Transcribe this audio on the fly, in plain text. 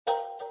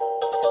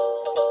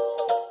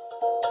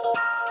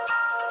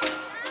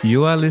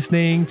You are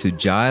listening to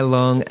Jai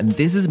Long, and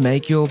this is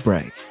Make Your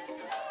Break,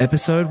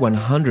 episode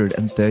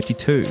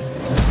 132.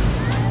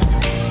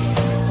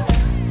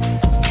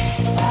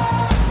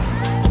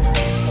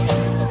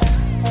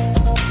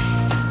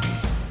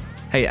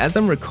 Hey, as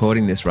I'm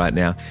recording this right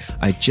now,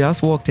 I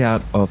just walked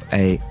out of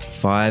a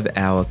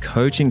 5-hour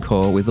coaching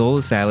call with all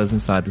the sailors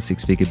inside the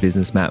Six Figure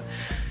Business Map.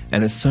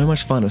 And it's so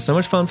much fun. It's so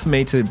much fun for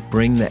me to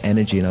bring the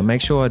energy, and I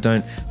make sure I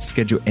don't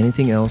schedule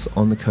anything else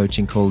on the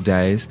coaching call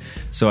days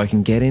so I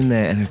can get in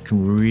there and I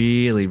can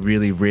really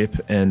rip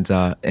and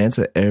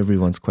answer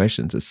everyone's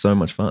questions. It's so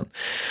much fun.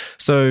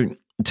 So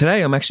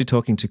today I'm actually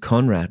talking to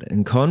Conrad,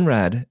 and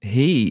Conrad,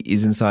 he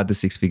is inside the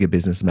Six Figure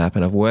Business Map,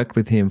 and I've worked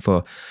with him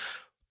for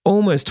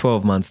almost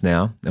 12 months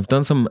now. I've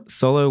done some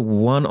solo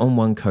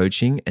one-on-one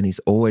coaching, and he's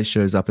always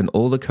shows up in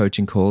all the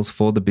coaching calls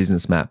for the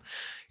business map.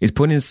 He's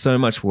put in so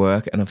much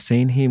work, and I've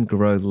seen him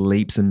grow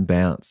leaps and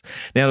bounds.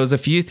 Now, there was a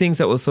few things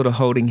that were sort of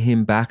holding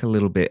him back a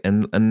little bit.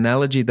 And an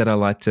analogy that I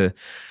like to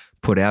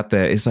put out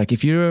there is like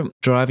if you're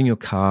driving your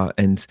car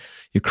and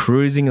you're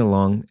cruising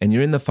along and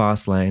you're in the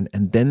fast lane,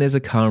 and then there's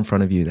a car in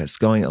front of you that's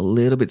going a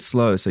little bit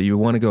slow. So you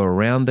want to go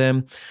around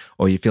them,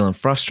 or you're feeling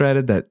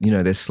frustrated that, you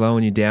know, they're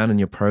slowing you down in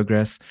your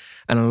progress.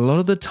 And a lot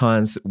of the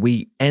times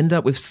we end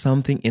up with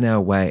something in our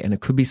way, and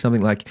it could be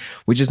something like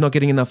we're just not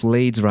getting enough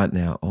leads right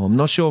now, or I'm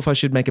not sure if I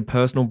should make a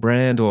personal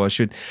brand, or I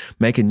should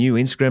make a new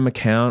Instagram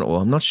account,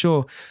 or I'm not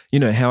sure, you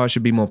know, how I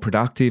should be more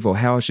productive, or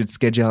how I should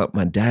schedule out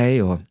my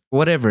day, or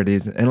whatever it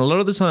is. And a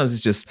lot of the times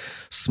it's just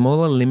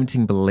smaller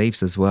limiting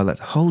beliefs as well that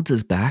holds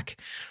us back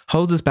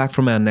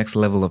from our next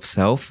level of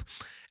self.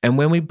 And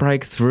when we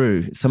break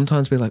through,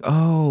 sometimes we're like,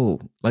 oh,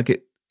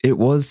 like it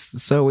was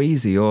so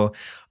easy, or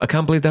I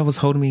can't believe that was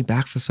holding me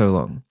back for so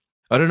long.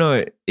 I don't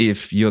know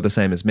if you're the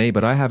same as me,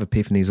 but I have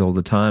epiphanies all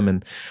the time,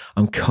 and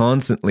I'm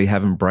constantly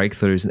having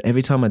breakthroughs. And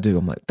every time I do,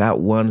 I'm like, that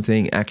one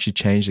thing actually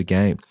changed the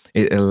game.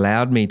 It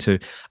allowed me to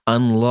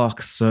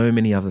unlock so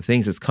many other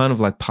things. It's kind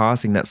of like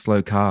passing that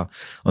slow car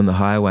on the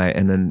highway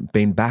and then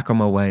being back on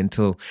my way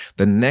until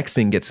the next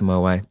thing gets in my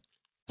way.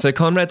 So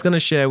Conrad's going to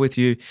share with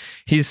you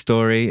his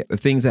story, the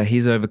things that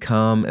he's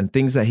overcome and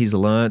things that he's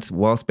learnt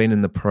whilst being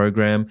in the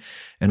program.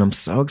 And I'm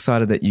so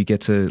excited that you get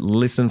to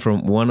listen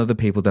from one of the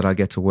people that I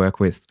get to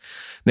work with.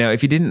 Now,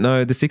 if you didn't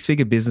know, the Six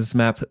Figure Business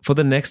Map, for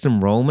the next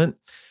enrollment,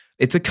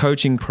 it's a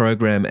coaching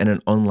program and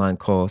an online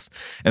course.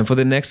 And for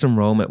the next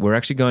enrollment, we're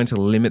actually going to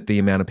limit the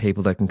amount of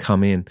people that can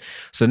come in.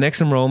 So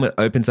next enrollment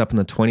opens up on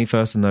the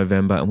 21st of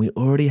November, and we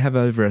already have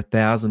over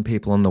 1,000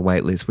 people on the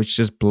wait list, which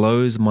just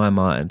blows my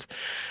mind.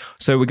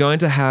 So we're going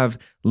to have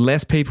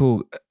less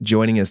people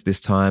joining us this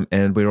time,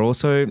 and we're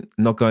also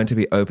not going to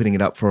be opening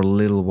it up for a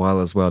little while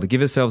as well to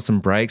give ourselves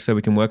some breaks so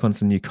we can work on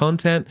some new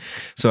content,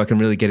 so I can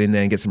really get in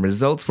there and get some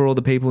results for all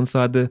the people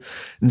inside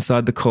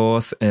the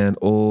course and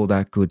all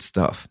that good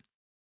stuff.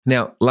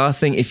 Now,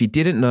 last thing, if you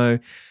didn't know,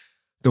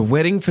 the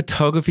Wedding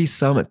Photography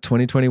Summit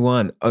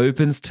 2021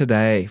 opens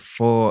today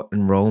for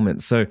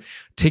enrollment. So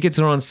tickets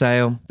are on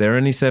sale. They're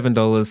only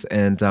 $7,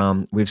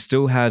 and we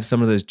still have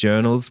some of those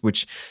journals,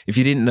 which if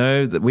you didn't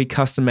know, that we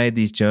custom made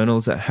these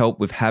journals that help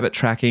with habit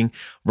tracking,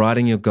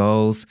 writing your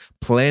goals,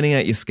 planning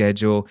out your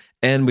schedule,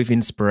 and with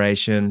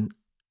inspiration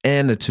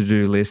and a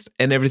to-do list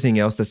and everything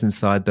else that's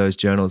inside those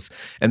journals.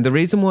 And the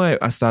reason why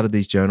I started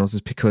these journals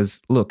is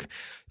because, look,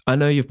 I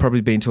know you've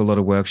probably been to a lot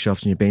of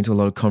workshops and you've been to a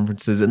lot of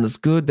conferences, and it's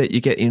good that you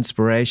get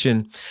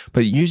inspiration,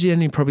 but usually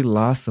only probably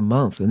lasts a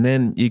month, and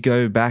then you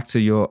go back to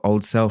your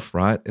old self,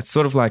 right? It's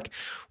sort of like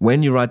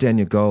when you write down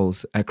your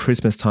goals at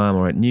Christmas time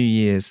or at New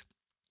Year's,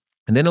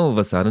 and then all of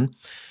a sudden,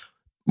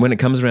 when it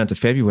comes around to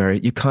February,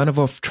 you're kind of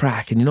off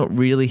track and you're not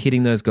really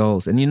hitting those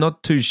goals, and you're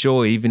not too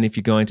sure even if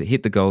you're going to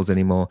hit the goals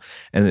anymore,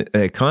 and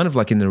they're kind of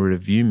like in the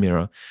review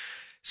mirror.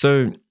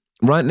 So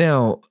right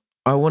now,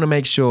 I want to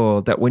make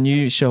sure that when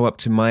you show up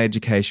to my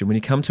education, when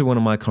you come to one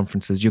of my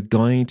conferences, you're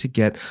going to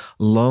get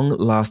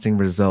long-lasting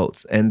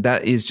results. And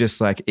that is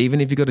just like, even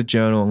if you've got a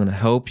journal, I'm going to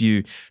help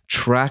you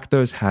track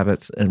those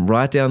habits and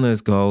write down those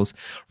goals,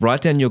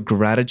 write down your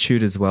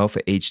gratitude as well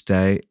for each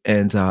day.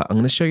 And I'm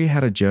going to show you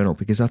how to journal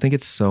because I think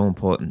it's so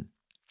important.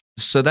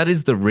 So that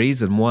is the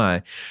reason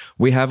why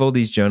we have all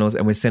these journals,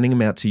 and we're sending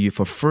them out to you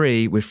for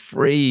free with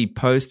free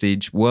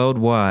postage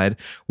worldwide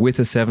with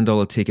a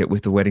 $7 ticket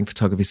with the Wedding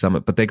Photography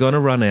Summit. But they're going to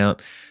run out.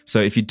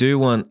 So if you do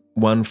want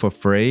one for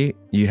free,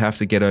 you have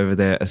to get over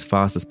there as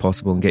fast as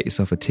possible and get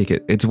yourself a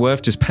ticket. It's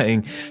worth just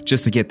paying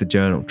just to get the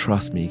journal.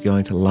 Trust me, you're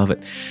going to love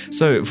it.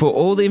 So for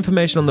all the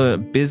information on the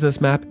business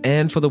map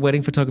and for the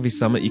Wedding Photography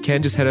Summit, you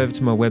can just head over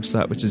to my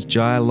website, which is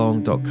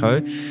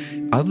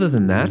jailong.co. Other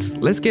than that,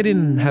 let's get in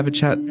and have a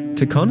chat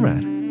to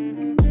Conrad.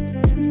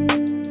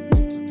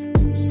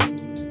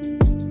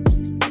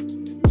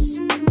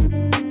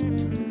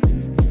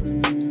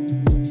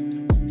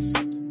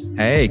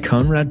 Hey,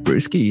 Conrad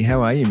Brusky,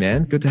 how are you,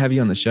 man? Good to have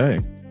you on the show.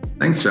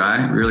 Thanks,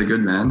 Jai. Really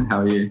good, man.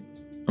 How are you?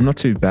 I'm not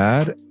too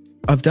bad.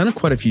 I've done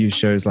quite a few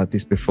shows like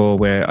this before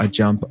where I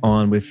jump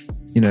on with,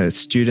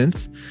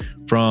 students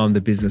from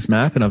the business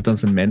map, and I've done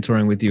some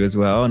mentoring with you as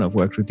well. And I've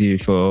worked with you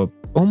for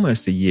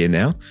almost a year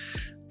now.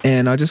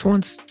 And I just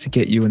want to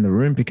get you in the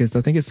room because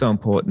I think it's so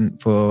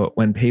important for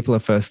when people are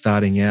first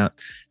starting out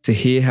to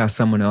hear how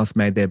someone else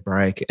made their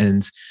break,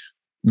 and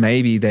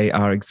maybe they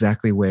are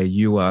exactly where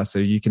you are. So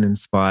you can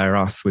inspire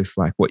us with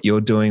like what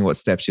you're doing, what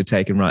steps you're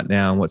taking right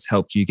now, and what's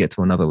helped you get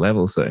to another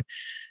level. So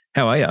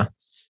how are you?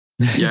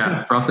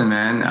 Yeah, profit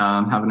man.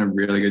 Having a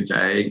really good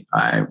day.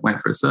 I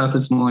went for a surf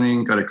this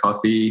morning, got a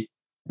coffee,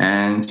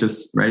 and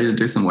just ready to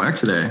do some work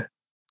today.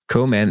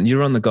 Cool, man.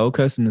 You're on the Gold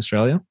Coast in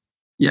Australia?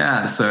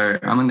 Yeah, so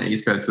I'm on the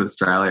east coast of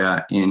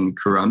Australia in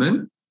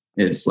Currumbin.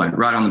 It's like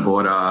right on the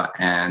border,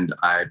 and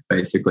I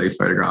basically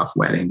photograph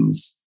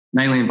weddings,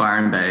 mainly in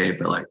Byron Bay,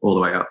 but like all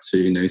the way up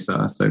to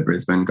Noosa, so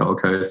Brisbane,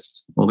 Gold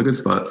Coast, all the good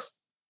spots.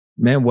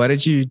 Man, why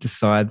did you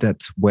decide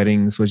that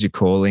weddings was your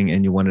calling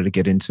and you wanted to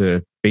get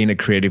into being a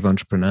creative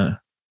entrepreneur?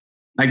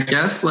 I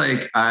guess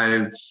like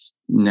I've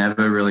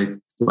never really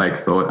like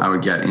thought I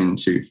would get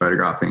into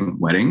photographing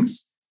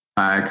weddings.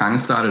 I kind of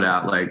started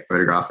out like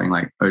photographing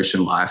like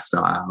ocean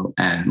lifestyle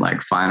and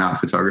like fine art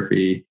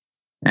photography.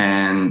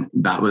 And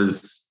that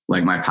was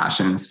like my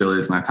passion, still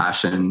is my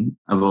passion.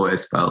 I've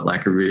always felt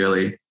like a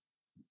really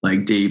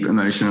like deep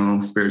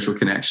emotional, spiritual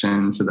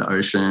connection to the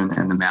ocean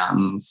and the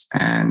mountains.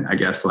 And I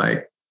guess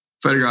like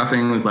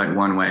photographing was like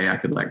one way I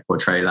could like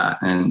portray that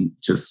and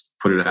just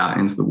put it out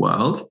into the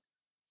world.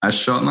 I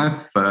shot my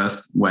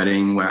first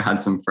wedding where I had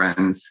some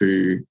friends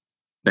who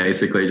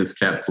basically just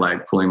kept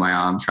like pulling my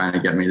arm, trying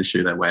to get me to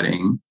shoot their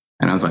wedding.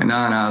 And I was like,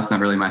 no, it's not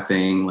really my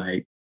thing.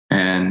 Like,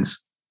 and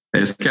they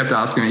just kept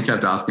asking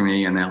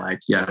me. And they're like,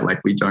 yeah, like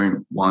we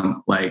don't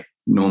want like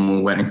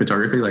normal wedding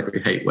photography. Like we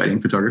hate wedding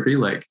photography.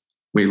 Like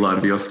we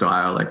love your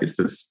style. Like it's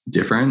just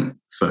different.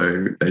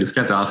 So they just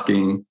kept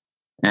asking.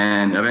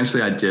 And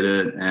eventually I did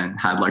it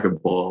and had like a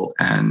ball.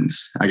 And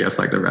I guess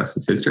like the rest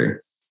is history.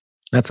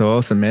 That's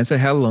awesome, man. So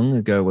how long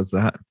ago was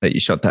that you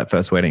shot that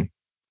first wedding?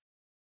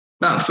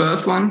 That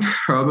first one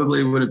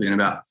probably would have been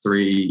about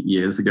 3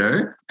 years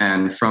ago.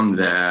 And from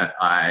there,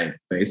 I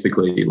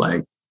basically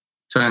like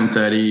turned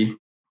 30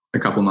 a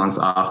couple months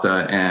after.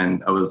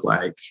 And I was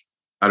like,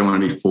 I don't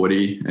want to be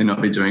 40 and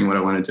not be doing what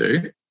I want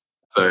to do.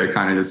 So I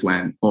kind of just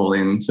went all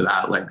into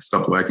that, like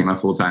stopped working my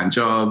full-time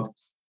job,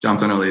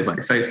 jumped on all these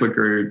like Facebook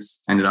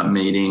groups, ended up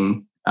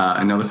meeting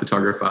another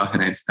photographer. Her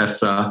name's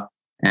Esther,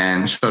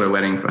 and shot a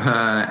wedding for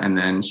her. And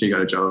then she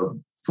got a job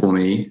for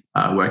me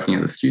working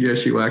at the studio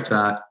she worked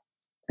at.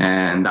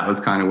 And that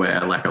was kind of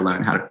where like I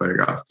learned how to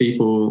photograph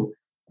people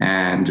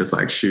and just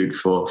like shoot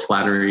for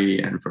flattery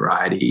and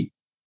variety.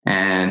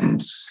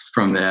 And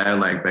from there,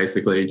 like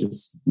basically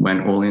just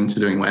went all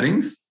into doing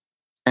weddings.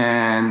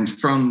 And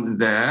from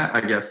there, I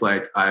guess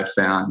like I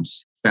found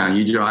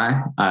you,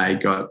 Jai. I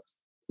got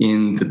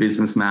in the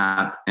business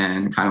map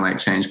and kind of like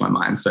changed my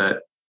mindset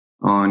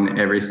on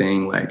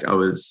everything. Like I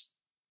was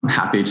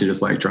happy to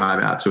just like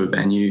drive out to a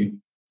venue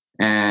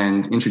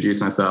and introduce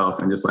myself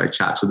and just like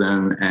chat to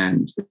them.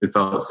 And it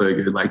felt so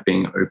good, like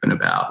being open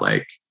about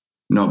like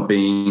not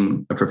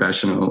being a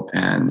professional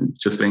and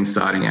just being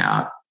starting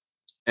out.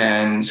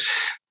 And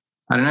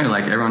I don't know,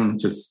 like everyone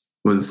just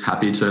was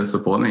happy to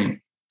support me.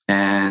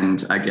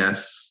 And I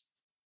guess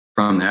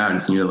from there, I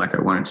just knew like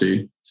I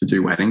wanted to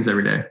do weddings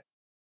every day.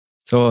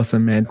 It's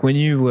awesome, man. When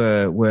you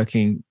were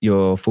working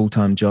your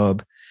full-time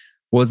job,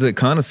 was it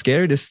kind of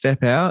scary to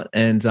step out?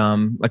 And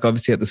like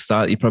obviously at the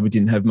start, you probably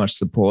didn't have much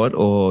support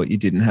or you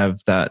didn't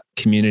have that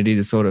community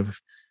to sort of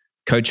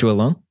coach you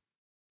along?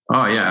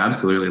 Oh yeah,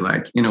 absolutely.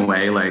 Like in a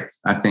way, like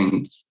I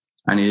think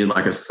I needed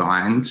like a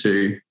sign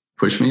to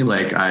push me.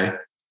 Like I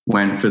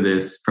went for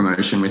this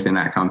promotion within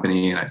that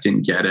company and I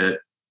didn't get it.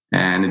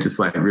 And it just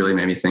like really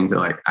made me think that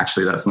like,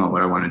 actually, that's not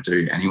what I want to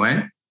do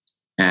anyway.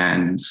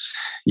 And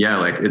yeah,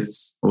 like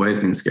it's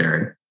always been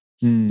scary.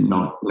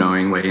 Not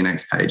knowing where your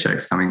next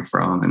paycheck's coming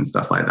from and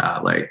stuff like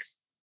that. Like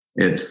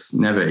it's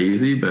never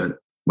easy, but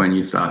when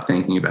you start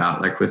thinking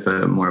about like with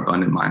a more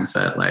abundant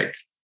mindset, like,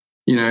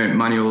 you know,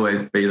 money will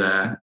always be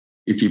there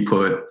if you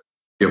put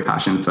your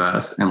passion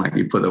first and like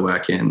you put the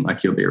work in,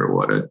 like you'll be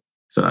rewarded.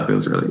 So that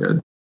feels really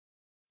good.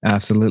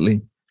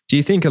 Absolutely. Do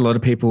you think a lot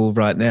of people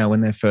right now,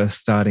 when they're first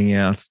starting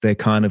out, they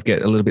kind of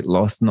get a little bit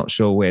lost, not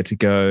sure where to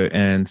go,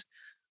 and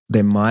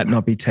they might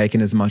not be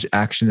taking as much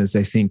action as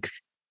they think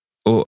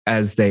or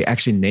as they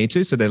actually need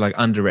to? So they're like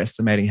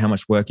underestimating how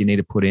much work you need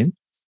to put in?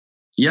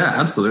 Yeah,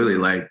 absolutely.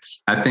 Like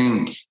I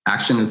think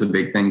action is a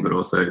big thing, but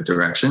also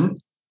direction.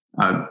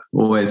 I've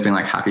always been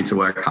like happy to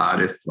work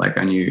hard if like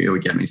I knew it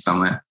would get me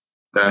somewhere.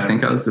 But I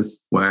think I was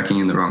just working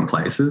in the wrong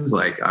places.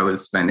 Like I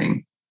was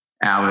spending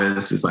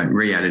hours just like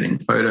re-editing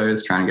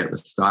photos, trying to get the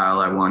style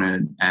I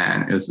wanted.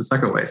 And it was just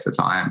like a waste of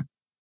time.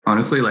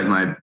 Honestly, like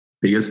my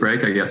biggest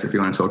break, I guess, if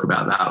you want to talk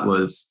about that,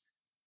 was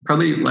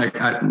probably like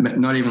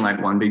not even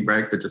like one big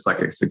break, but just like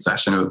a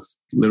succession of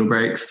little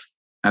breaks.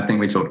 I think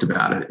we talked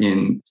about it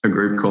in a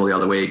group call the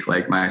other week,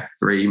 like my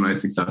 3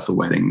 most successful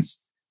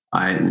weddings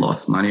I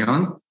lost money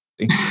on.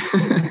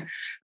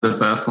 The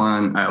first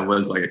one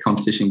was like a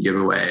competition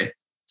giveaway.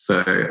 So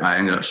I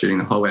ended up shooting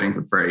the whole wedding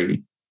for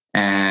free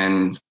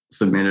and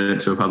submitted it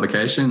to a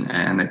publication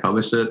and they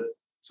published it.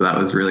 So that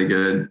was really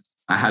good.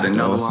 I had That's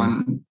another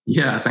awesome. one.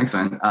 Yeah, thanks,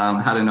 man.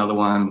 I had another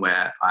one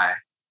where I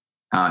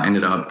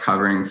ended up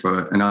covering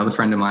for another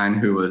friend of mine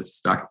who was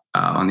stuck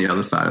on the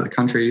other side of the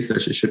country. So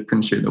she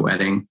couldn't shoot the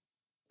wedding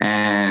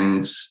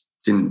and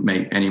didn't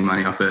make any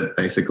money off it,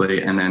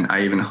 basically. And then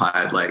I even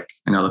hired like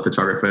another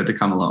photographer to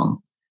come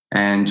along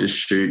and just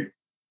shoot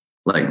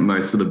like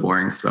most of the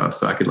boring stuff.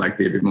 So I could like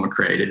be a bit more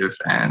creative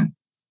and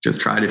just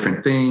try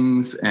different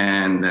things.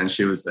 And then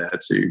she was there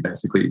to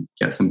basically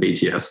get some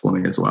BTS for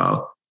me as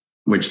well,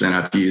 which then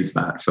I've used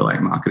that for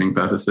like marketing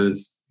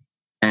purposes.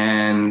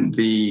 And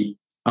the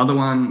other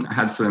one, I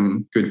had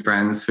some good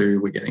friends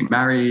who were getting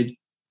married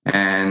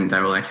and they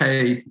were like,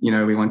 hey, you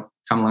know, we want to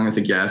come along as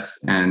a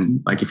guest.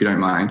 And like, if you don't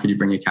mind, could you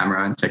bring your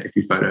camera and take a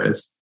few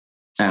photos?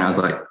 And I was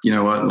like, you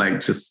know what,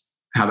 like just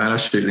how about I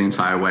shoot the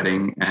entire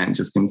wedding and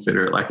just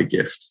consider it like a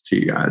gift to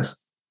you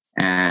guys.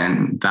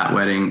 And that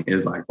wedding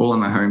is like all on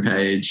my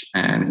homepage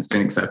and it's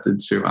been accepted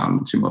to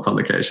more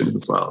publications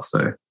as well.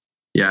 So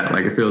yeah,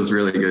 like it feels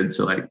really good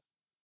to like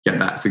get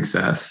that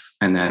success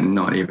and then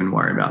not even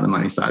worry about the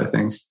money side of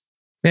things.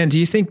 Man, do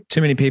you think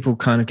too many people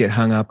kind of get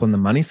hung up on the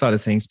money side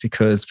of things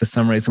because for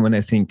some reason when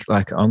they think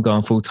like I'm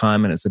going full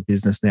time and it's a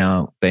business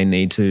now, they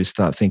need to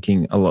start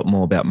thinking a lot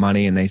more about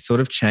money and they sort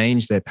of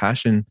change their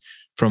passion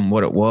from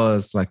what it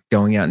was like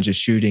going out and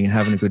just shooting and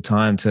having a good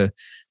time to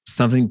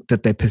something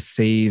that they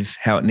perceive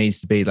how it needs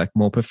to be, like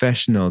more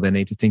professional. They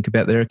need to think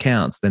about their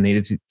accounts. They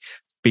need to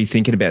be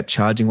thinking about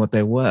charging what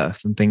they're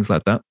worth and things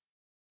like that.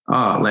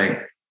 Oh,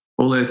 like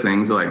all those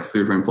things are like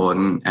super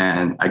important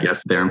and I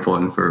guess they're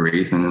important for a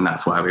reason and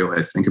that's why we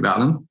always think about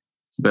them.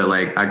 But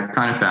like I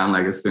kind of found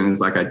like as soon as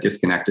like I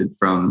disconnected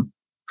from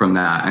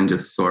that and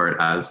just saw it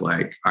as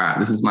like, all right,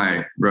 this is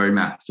my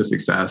roadmap to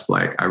success.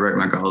 Like I wrote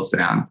my goals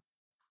down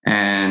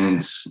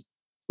and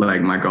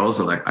like my goals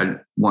were like, I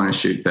want to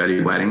shoot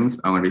 30 weddings.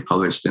 I want to be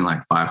published in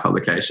like 5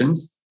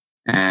 publications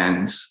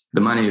and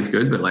the money is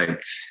good, but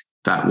like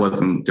that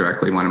wasn't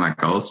directly one of my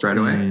goals straight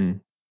away.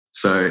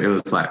 So it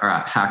was like, all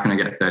right, how can I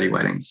get 30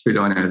 weddings? Who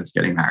do I know that's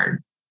getting married?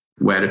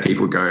 Where do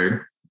people go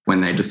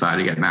when they decide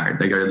to get married?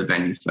 They go to the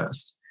venue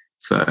first.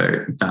 So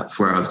that's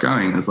where I was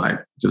going. It was like,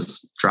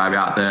 just drive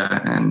out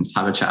there and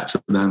have a chat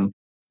to them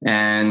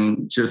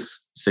and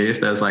just see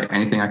if there's like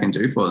anything I can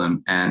do for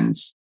them. And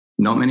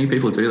not many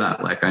people do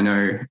that. Like I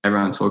know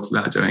everyone talks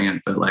about doing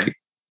it, but like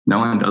no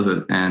one does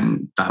it.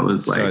 And that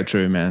was like so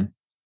true, man.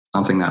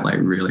 Something that like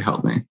really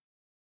helped me.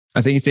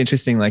 I think it's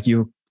interesting. Like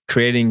you're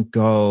creating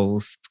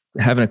goals,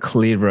 having a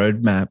clear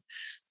roadmap,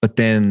 but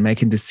then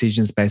making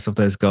decisions based off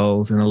those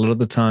goals. And a lot of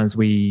the times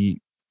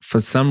for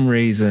some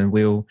reason,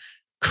 we'll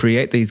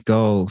create these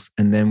goals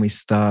and then we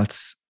start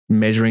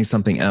measuring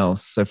something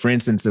else. So for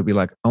instance, it'll be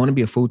like, I want to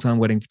be a full-time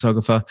wedding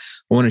photographer.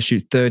 I want to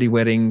shoot 30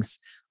 weddings.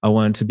 I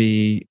want to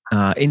be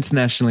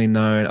internationally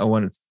known. I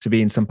want to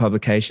be in some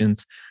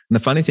publications. And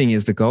the funny thing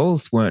is the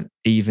goals weren't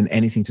even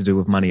anything to do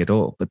with money at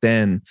all. But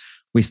then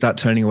we start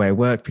turning away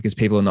work because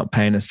people are not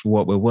paying us for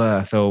what we're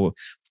worth, or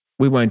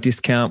we won't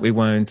discount, we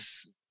won't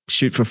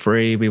shoot for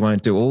free, we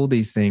won't do all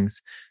these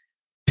things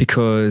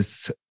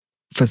because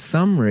for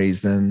some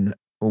reason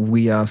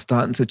we are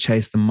starting to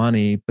chase the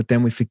money, but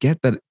then we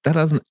forget that that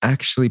doesn't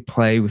actually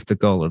play with the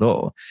goal at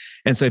all.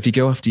 And so if you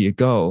go after your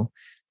goal,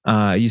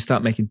 you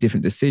start making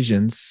different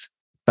decisions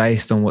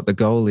based on what the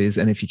goal is.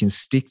 And if you can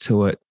stick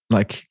to it,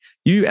 like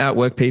you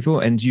outwork people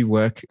and you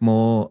work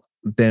more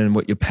than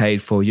what you're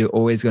paid for, you're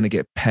always going to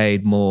get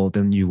paid more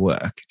than you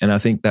work. And I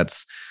think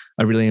that's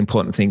a really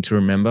important thing to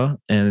remember.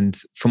 And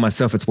for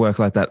myself, it's worked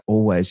like that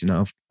always. You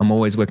know, I'm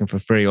always working for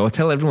free, or I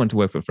tell everyone to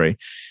work for free,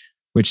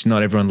 which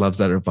not everyone loves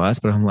that advice,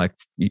 but I'm like,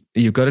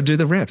 you've got to do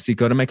the reps. You've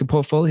got to make a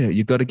portfolio.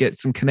 You've got to get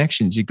some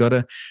connections. You've got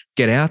to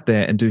get out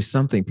there and do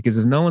something, because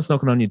if no one's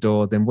knocking on your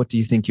door, then what do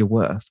you think you're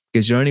worth?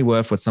 Because you're only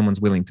worth what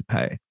someone's willing to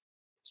pay.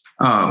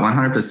 Oh,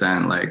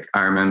 100%. Like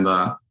I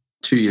remember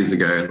 2 years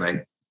ago,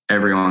 like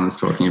everyone was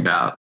talking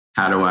about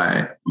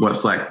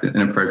what's like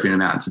an appropriate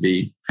amount to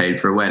be paid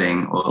for a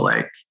wedding, or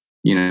like,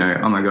 you know,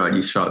 oh my God,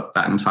 you shot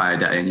that entire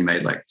day and you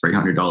made like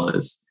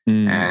 $300.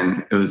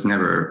 And it was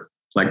never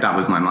like, that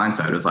was my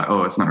mindset. It was like,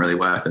 oh, it's not really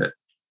worth it.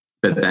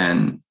 But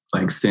then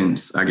like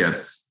since I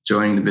guess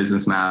joining the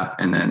Business Map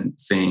and then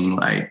seeing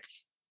like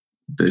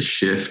the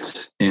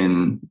shift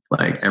in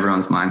like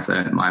everyone's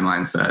mindset, my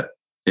mindset,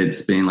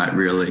 it's been like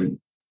really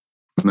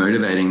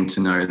motivating to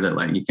know that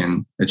like you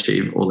can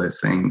achieve all those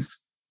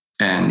things.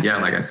 And yeah,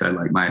 like I said,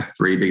 like my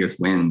 3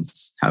 biggest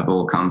wins have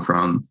all come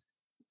from,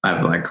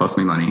 have like cost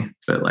me money,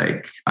 but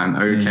like I'm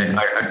okay.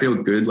 I feel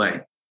good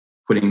like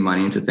putting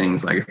money into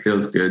things. Like it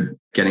feels good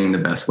getting the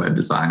best web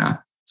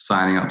designer,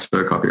 signing up to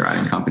a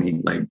copywriting company,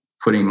 like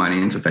putting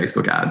money into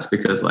Facebook ads,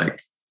 because like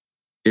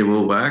it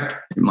will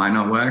work. It might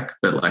not work,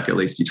 but like at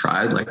least you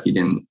tried, like you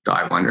didn't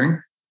die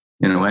wondering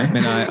in a way.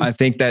 And I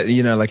think that,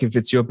 you know, like if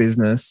it's your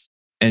business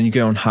and you're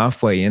going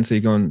halfway in, so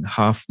you're going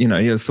half, you know,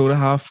 you're sort of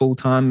half full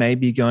time,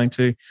 maybe going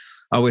to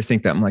I always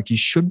think that I'm like, you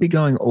should be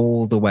going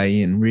all the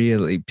way in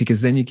really,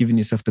 because then you're giving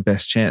yourself the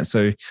best chance.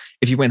 So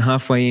if you went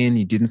halfway in,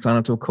 you didn't sign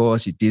up to a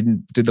course, you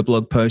didn't do the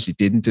blog post, you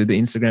didn't do the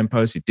Instagram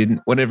post, you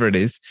didn't, whatever it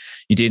is,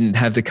 you didn't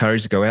have the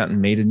courage to go out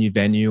and meet a new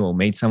venue or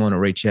meet someone or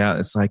reach out.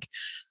 It's like,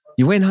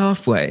 you went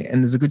halfway,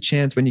 and there's a good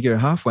chance when you go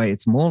halfway,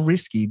 it's more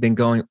risky than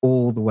going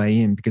all the way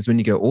in, because when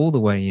you go all the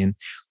way in,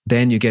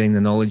 then you're getting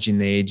the knowledge you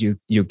need,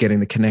 you're getting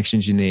the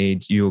connections you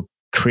need, you're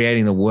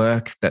creating the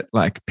work that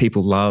like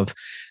people love.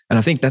 And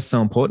I think that's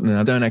so important. And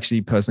I don't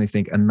actually personally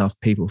think enough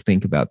people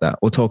think about that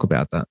or talk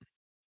about that.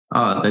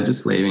 Oh, they're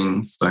just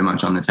leaving so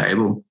much on the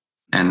table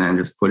and then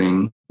just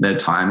putting their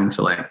time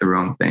into like the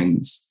wrong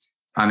things.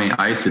 I mean,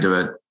 I used to do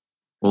it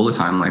all the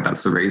time. Like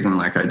that's the reason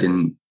like I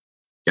didn't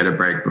get a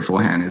break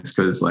beforehand. It's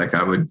because like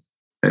I would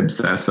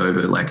obsess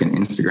over like an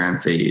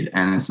Instagram feed,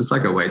 and it's just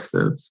like a waste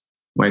of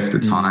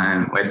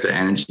time, waste of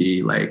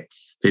energy. Like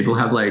people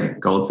have like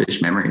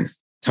goldfish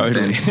memories.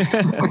 Totally.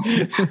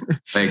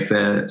 Like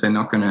they're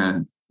not going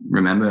to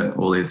remember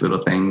all these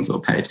little things or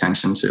pay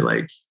attention to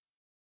like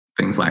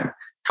things like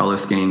color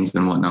schemes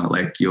and whatnot.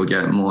 Like you'll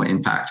get more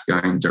impact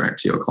going direct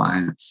to your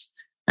clients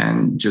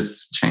and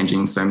just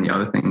changing so many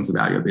other things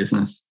about your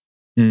business.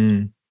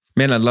 Man,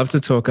 I'd love to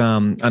talk. I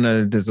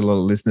know there's a lot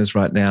of listeners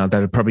right now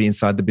that are probably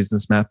inside the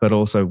business map, but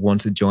also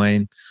want to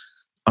join.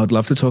 I'd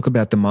love to talk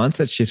about the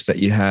mindset shifts that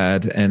you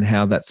had and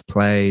how that's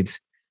played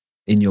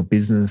in your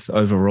business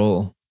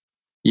overall.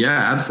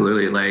 Yeah,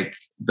 absolutely. Like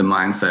the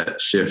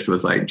mindset shift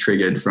was like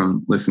triggered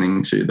from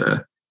listening to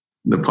the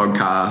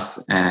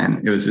podcast,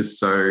 and it was just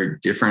so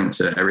different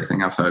to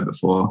everything I've heard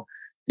before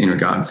in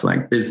regards to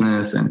like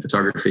business and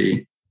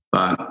photography.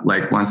 But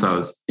like once I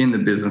was in the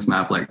business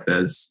map, like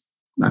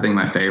I think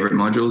my favorite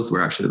modules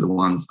were actually the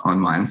ones on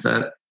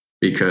mindset,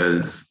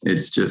 because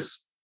it's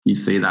just, you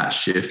see that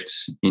shift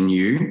in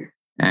you,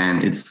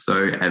 and it's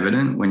so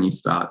evident when you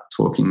start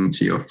talking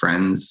to your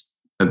friends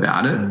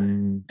about it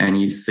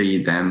and you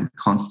see them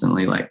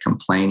constantly like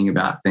complaining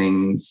about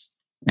things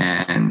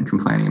and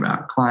complaining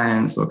about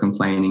clients or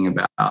complaining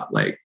about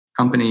like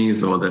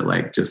companies, or that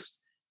like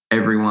just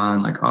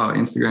everyone like, oh,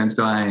 Instagram's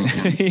dying.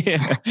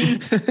 Yeah.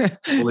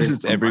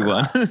 It's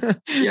everyone.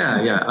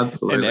 Yeah,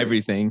 absolutely. And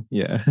everything.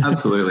 Yeah.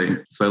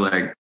 Absolutely. So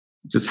like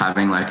just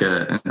having like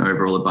an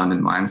overall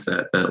abundant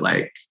mindset that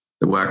like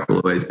the work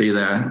will always be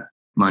there,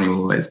 money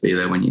will always be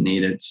there when you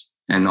need it,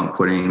 and not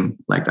putting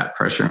like that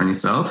pressure on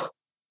yourself.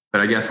 But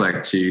I guess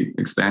like to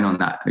expand on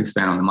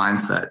the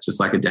mindset,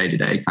 just like a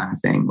day-to-day kind of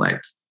thing, like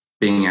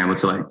being able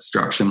to like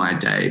structure my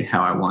day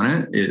how I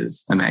want it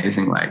is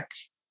amazing. Like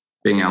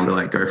being able to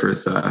like go for a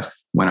surf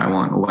when I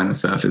want, or when the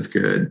surf is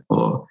good,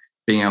 or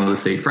being able to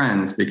see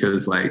friends,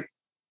 because like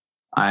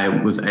I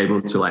was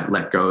able to like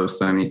let go of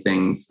so many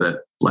things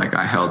that like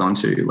I held on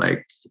to,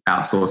 like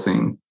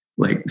outsourcing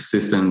like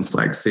systems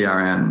like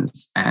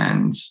CRMs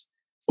and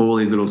all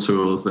these little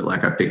tools that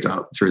like I picked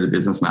up through the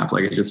business map.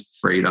 Like it just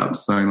freed up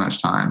so much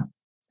time.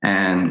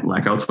 And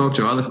like I'll talk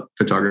to other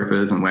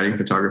photographers and wedding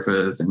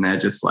photographers, and they're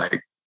just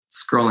like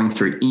scrolling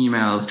through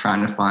emails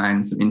trying to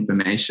find some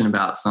information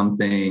about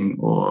something,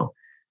 or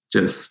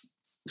just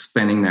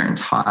spending their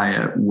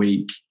entire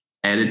week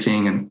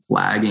editing and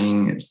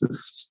flagging. It's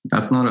just,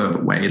 that's not a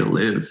way to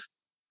live.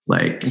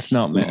 Like it's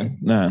not, man.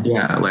 No.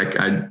 Yeah, like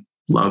I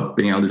love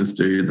being able to just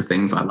do the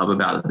things I love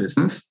about the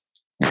business.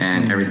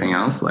 And everything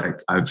else, like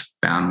I've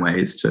found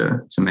ways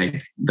to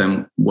make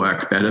them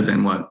work better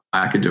than what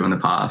I could do in the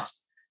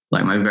past.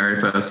 Like my very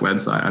first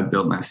website I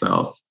built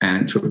myself,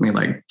 and it took me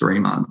like 3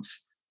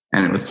 months,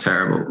 and it was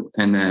terrible.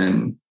 And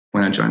then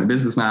when I joined the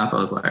business map,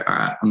 I was like, all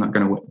right, I'm not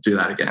going to do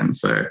that again.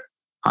 So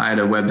I had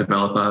a web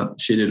developer.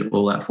 She did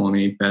all that for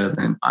me better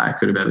than I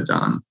could have ever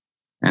done.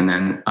 And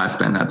then I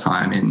spent that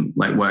time in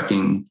like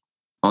working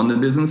on the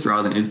business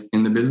rather than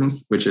in the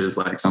business, which is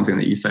like something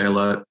that you say a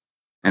lot.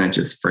 And it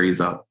just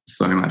frees up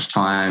so much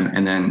time.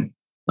 And then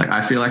like,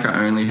 I feel like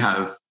I only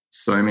have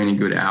so many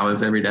good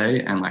hours every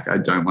day, and like, I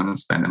don't want to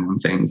spend them on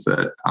things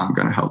that aren't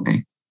going to help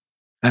me.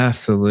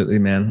 Absolutely,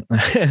 man.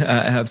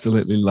 I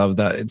absolutely love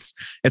that. It's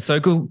so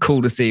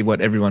cool to see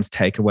what everyone's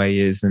takeaway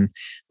is. And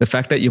the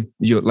fact that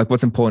you're like,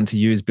 what's important to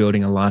you is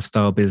building a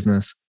lifestyle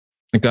business.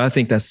 Like, I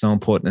think that's so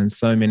important. And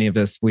so many of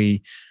us,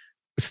 we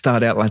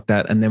start out like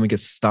that, and then we get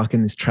stuck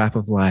in this trap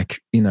of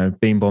like, you know,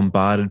 being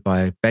bombarded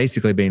by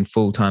basically being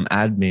full-time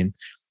admin,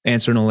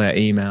 answering all our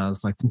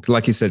emails,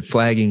 like you said,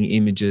 flagging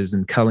images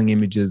and culling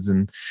images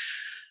and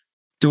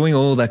doing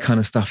all that kind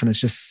of stuff. And it's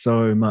just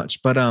so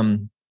much. But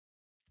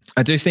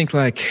I do think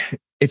like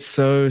it's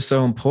so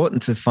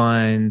important to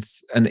find,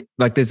 and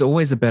like there's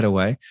always a better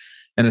way.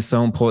 And it's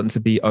so important to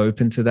be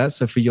open to that.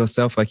 So for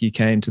yourself, like you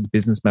came to the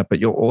business map, but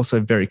you're also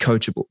very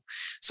coachable.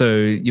 So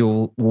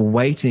you're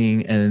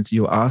waiting and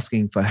you're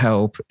asking for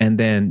help, and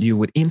then you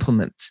would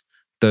implement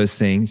those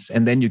things,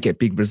 and then you get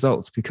big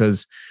results,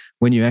 because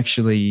when you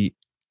actually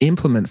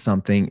implement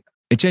something,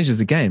 it changes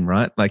the game,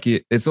 right? Like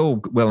it's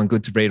all well and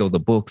good to read all the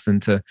books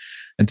and to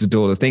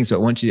do all the things.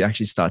 But once you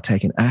actually start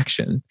taking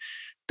action,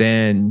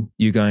 then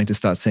you're going to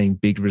start seeing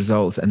big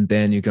results. And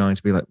then you're going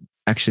to be like,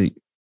 actually,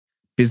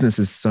 business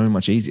is so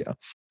much easier.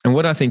 And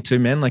what I think too,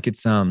 man, like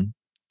it's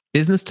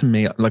business to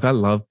me, like I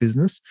love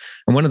business.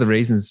 And one of the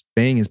reasons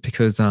being is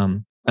because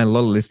a lot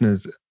of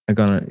listeners are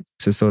going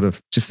to sort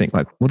of just think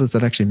like, what does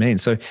that actually mean?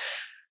 So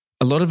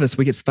a lot of us,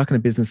 we get stuck in a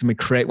business and we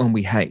create one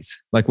we hate,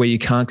 like where you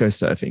can't go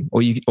surfing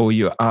or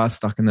you are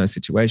stuck in those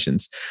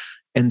situations.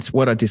 And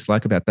what I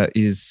dislike about that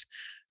is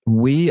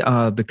we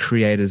are the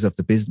creators of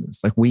the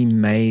business. Like we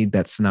made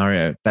that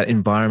scenario, that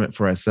environment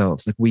for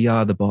ourselves. Like we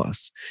are the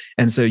boss.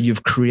 And so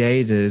you've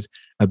created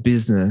a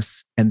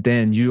business and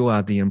then you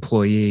are the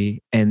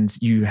employee and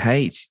you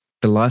hate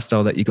the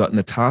lifestyle that you got and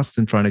the tasks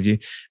in front of you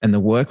and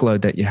the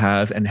workload that you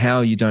have and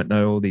how you don't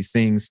know all these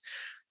things.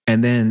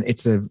 And then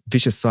it's a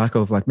vicious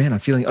cycle of like, man, I'm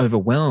feeling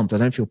overwhelmed. I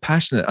don't feel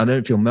passionate. I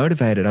don't feel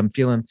motivated. I'm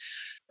feeling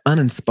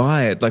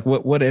uninspired, like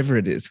whatever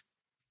it is.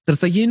 But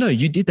it's like,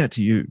 you did that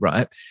to you,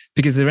 right?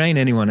 Because there ain't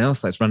anyone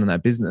else that's running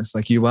that business.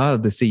 Like you are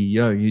the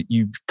CEO,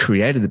 you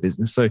created the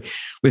business. So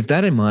with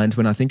that in mind,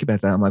 when I think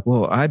about that, I'm like,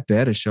 well, I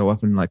better show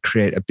up and like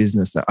create a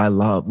business that I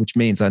love, which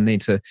means I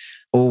need to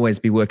always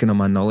be working on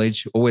my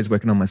knowledge, always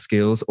working on my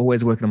skills,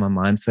 always working on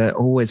my mindset,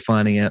 always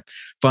finding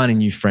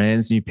new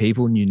friends, new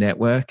people, new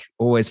network,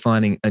 always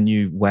finding a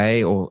new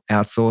way or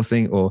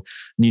outsourcing or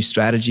new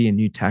strategy, a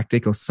new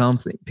tactic or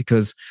something,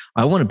 because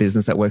I want a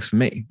business that works for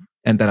me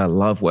and that I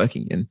love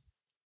working in.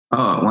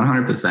 Oh,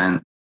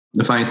 100%.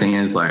 The funny thing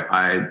is, like,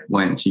 I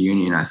went to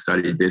uni and I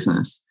studied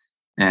business,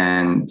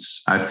 and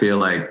I feel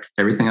like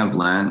everything I've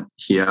learned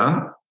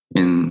here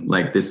in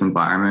like this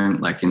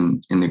environment, like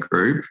in the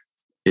group,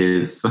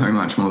 is so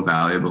much more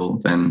valuable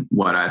than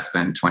what I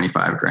spent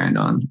 25 grand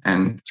on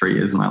and 3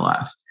 years of my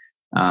life.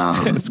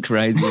 That's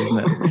crazy, isn't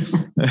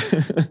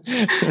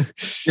it?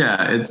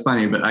 Yeah, it's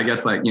funny, but I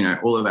guess like,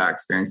 all of our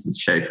experiences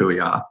shape who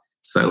we are.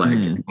 So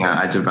like,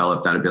 I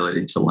developed that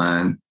ability to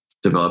learn,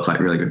 develop like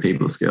really good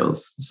people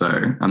skills. So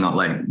I'm not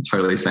like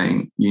totally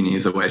saying uni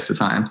is a waste of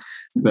time,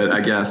 but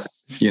I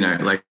guess,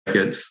 like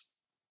it's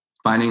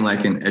finding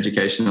like an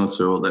educational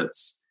tool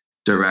that's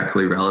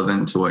directly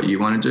relevant to what you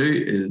want to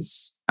do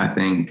is, I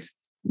think,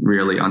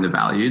 really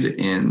undervalued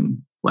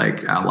in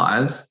like our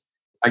lives.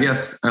 I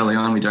guess early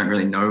on, we don't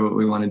really know what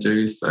we want to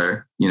do. So,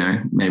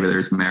 maybe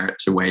there's merit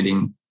to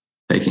waiting,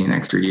 taking an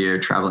extra year,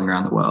 traveling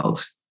around the world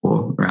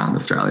or around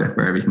Australia,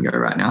 wherever you can go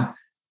right now.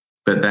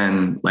 But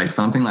then like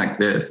something like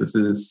this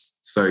is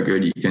so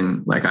good. You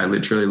can like, I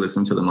literally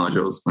listen to the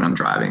modules when I'm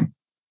driving.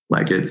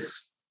 Like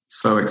it's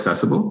so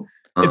accessible.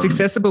 It's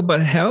accessible,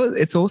 but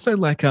it's also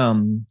like,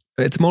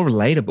 it's more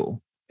relatable.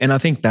 And I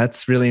think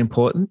that's really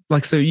important.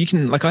 Like, so you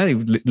can, like I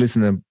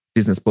listen to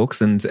business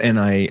books and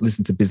I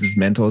listen to business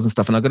mentors and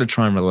stuff, and I've got to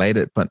try and relate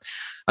it. But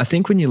I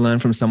think when you learn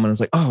from someone, it's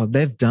like, oh,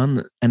 they've done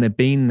it and they've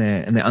been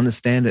there and they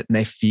understand it and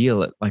they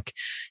feel it. Like,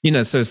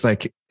 so it's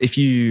like if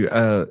you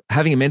are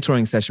having a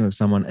mentoring session with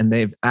someone and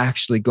they've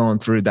actually gone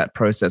through that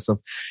process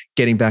of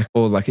getting back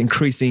or like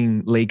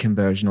increasing lead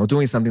conversion or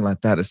doing something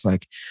like that, it's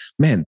like,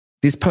 man,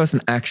 this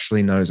person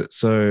actually knows it.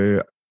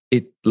 So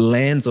it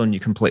lands on you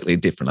completely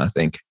different, I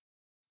think.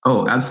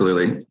 Oh,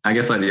 absolutely. I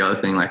guess like the other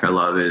thing like I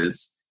love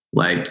is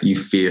like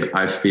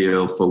I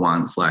feel for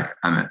once like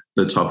I'm at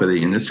the top of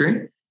the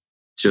industry,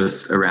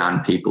 just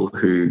around people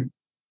who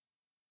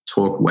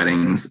talk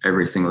weddings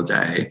every single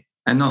day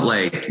and not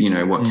like,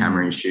 what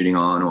camera you're shooting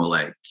on or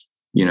like,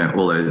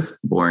 all those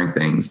boring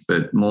things,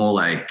 but more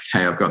like,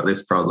 hey, I've got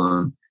this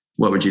problem.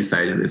 What would you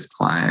say to this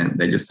client?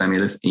 They just sent me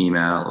this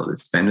email or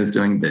this vendor's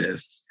doing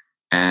this.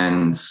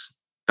 And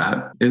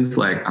that is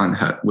like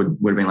would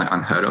have been like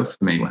unheard of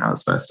for me when I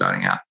was first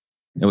starting out.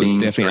 It was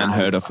definitely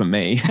unheard of for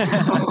me.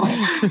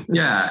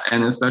 Yeah.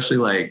 And especially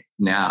like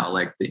now,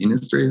 like the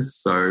industry is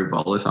so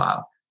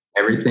volatile.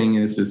 Everything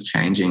is just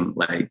changing.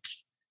 Like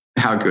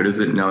how good is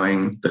it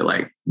knowing that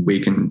like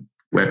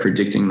we're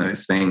predicting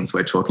those things.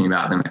 We're talking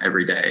about them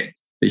every day.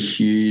 The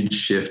huge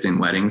shift in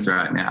weddings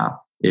right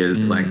now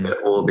is like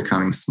they're all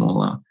becoming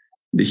smaller.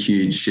 The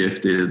huge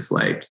shift is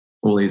like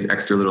all these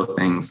extra little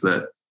things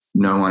that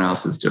no one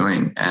else is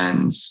doing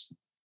and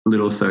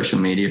little social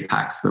media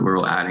packs that we're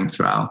all adding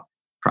to our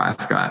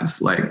price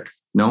guides. Like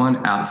no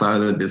one outside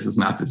of the business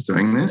map is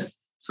doing this.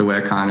 So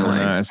we're kind of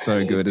like, it's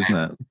so good, isn't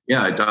it?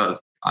 Yeah, it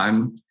does.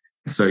 I'm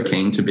so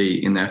keen to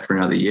be in there for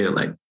another year.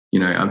 Like,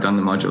 I've done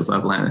the modules,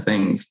 I've learned the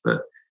things,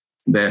 but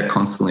they're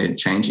constantly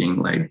changing.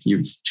 Like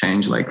you've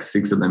changed like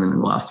 6 of them in the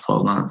last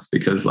 12 months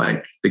because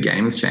like the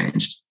game has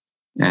changed.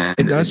 And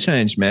it does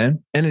change,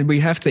 man. And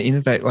we have to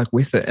innovate like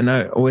with it. And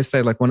I always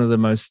say like one of the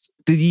most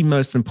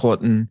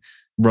important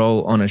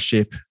role on a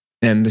ship,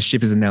 and the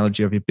ship is an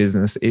analogy of your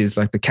business, is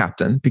like the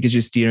captain because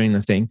you're steering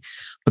the thing.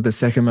 But the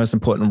second most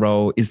important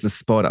role is the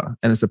spotter.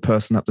 And it's the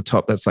person up the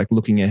top that's like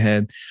looking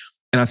ahead.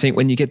 And I think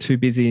when you get too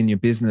busy in your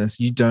business,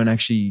 you don't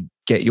actually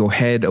get your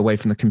head away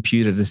from the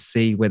computer to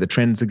see where the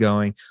trends are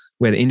going,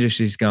 where the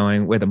industry is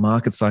going, where the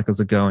market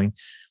cycles are going,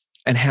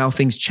 and how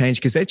things change.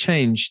 Because they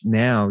change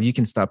now. You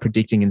can start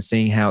predicting and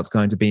seeing how it's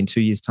going to be in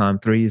 2 years' time,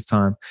 3 years'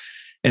 time.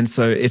 And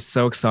so it's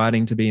so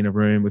exciting to be in a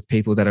room with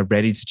people that are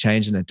ready to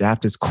change and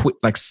adapt as quick,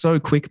 like so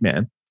quick,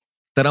 man.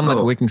 that I'm like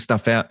working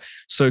stuff out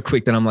so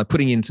quick that I'm like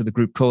putting into the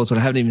group calls, but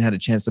I haven't even had a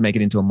chance to make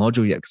it into a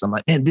module yet because I'm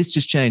like, man, this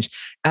just changed.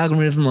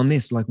 Algorithm on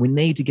this, like we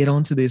need to get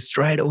onto this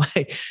straight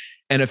away.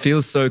 And it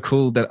feels so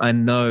cool that I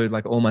know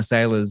like all my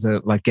sailors are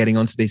like getting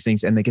onto these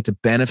things and they get to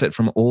benefit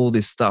from all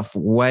this stuff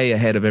way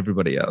ahead of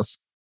everybody else.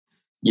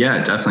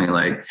 Yeah, definitely.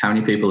 Like how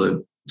many people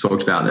have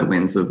talked about their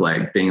wins of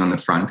like being on the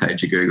front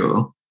page of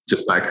Google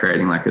just by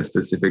creating like a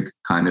specific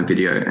kind of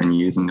video and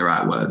using the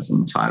right words in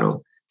the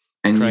title.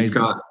 And Crazy. You've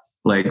got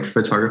like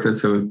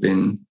photographers who have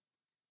been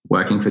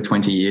working for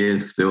 20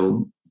 years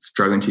still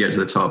struggling to get to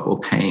the top or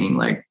paying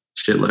like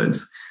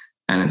shitloads.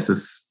 And it's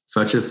just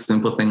such a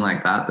simple thing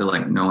like that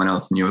like no one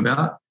else knew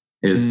about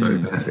is so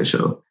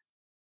beneficial.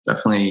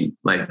 Definitely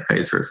like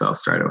pays for itself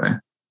straight away.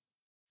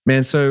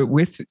 Man, so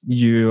with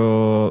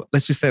your,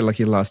 let's just say like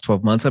your last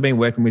 12 months, I've been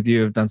working with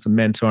you, I've done some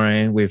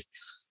mentoring,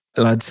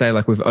 I'd say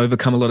like we've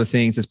overcome a lot of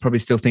things. There's probably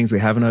still things we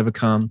haven't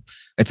overcome.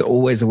 It's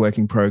always a work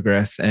in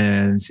progress.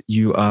 And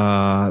you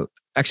are,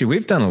 actually,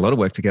 we've done a lot of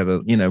work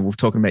together. You know, we're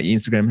talking about your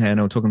Instagram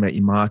handle, talking about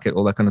your market,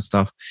 all that kind of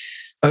stuff.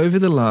 Over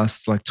the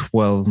last like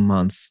 12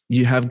 months,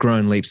 you have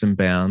grown leaps and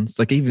bounds.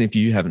 Like even if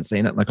you haven't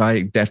seen it, like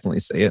I definitely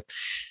see it.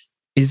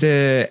 Is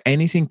there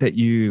anything that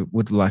you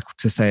would like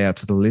to say out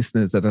to the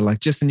listeners that are like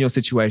just in your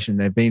situation,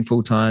 they've been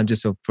full-time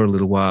just for a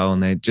little while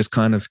and they're just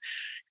kind of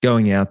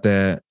going out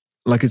there?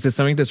 Like, is there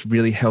something that's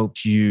really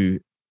helped you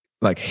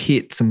like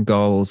hit some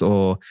goals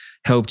or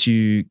helped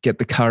you get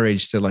the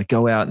courage to like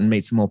go out and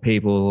meet some more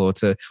people or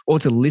to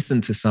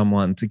listen to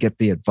someone to get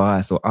the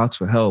advice or ask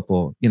for help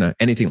or, you know,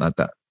 anything like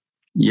that?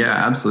 Yeah,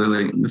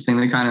 absolutely. The thing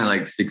that kind of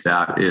like sticks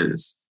out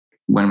is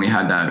when we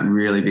had that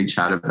really big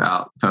chat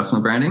about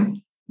personal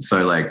branding.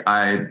 So like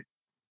I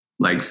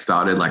like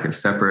started like a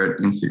separate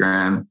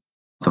Instagram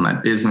for my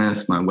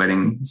business, my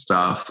wedding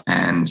stuff.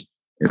 And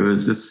it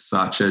was just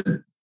such a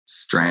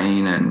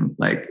strain and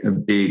like a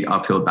big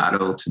uphill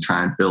battle to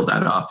try and build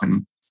that up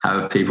and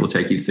have people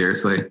take you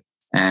seriously.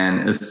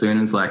 And as soon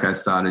as like I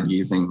started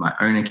using my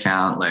own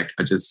account, like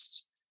I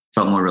just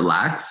felt more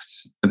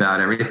relaxed about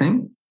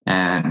everything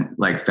and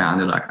like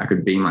found that like I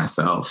could be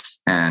myself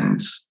and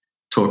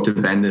talk to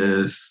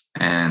vendors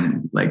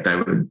and like they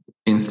would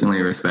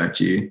instantly respect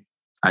you.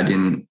 I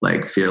didn't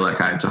like feel like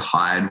I had to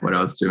hide what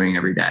I was doing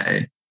every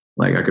day.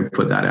 Like I could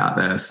put that out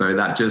there. So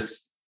that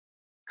just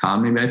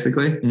calmed me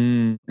basically.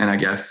 And I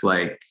guess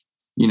like,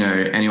 you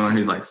know, anyone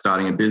who's like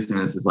starting a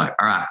business is like,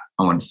 all right,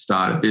 I want to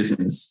start a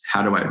business.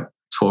 How do I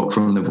talk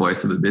from the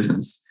voice of the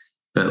business?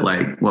 But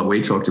like what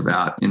we talked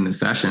about in the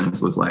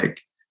sessions was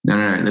like, no,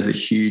 there's a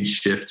huge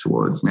shift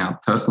towards now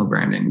personal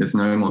branding. There's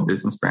no more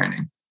business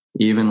branding.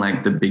 Even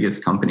like the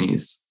biggest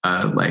companies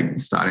are like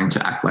starting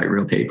to act like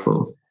real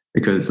people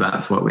because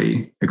that's what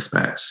we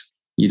expect.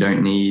 You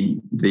don't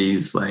need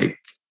these like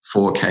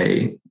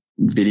 4K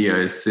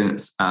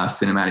videos,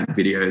 cinematic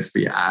videos for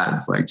your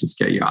ads. Like just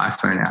get your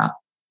iPhone out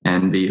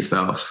and be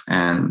yourself.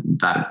 And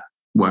that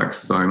works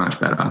so much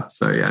better.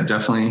 So yeah,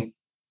 definitely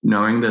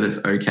knowing that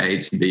it's okay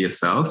to be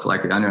yourself.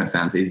 Like I know it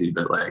sounds easy,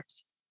 but like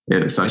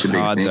it's such a big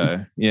hard thing.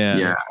 Though.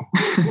 Yeah.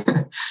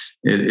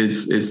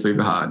 It's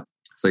super hard.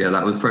 So yeah,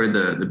 that was probably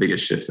the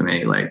biggest shift for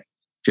me, like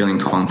feeling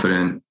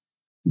confident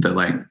that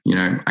like, you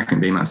know, I can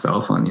be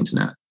myself on the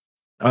internet.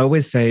 I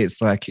always say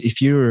it's like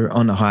if you're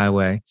on a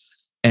highway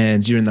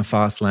and you're in the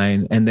fast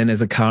lane and then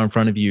there's a car in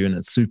front of you and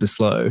it's super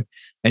slow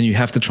and you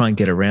have to try and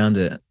get around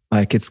it.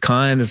 Like it's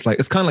kind of like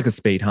a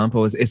speed hump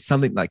or it's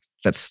something like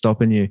that's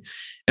stopping you.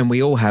 And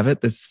we all have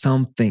it. There's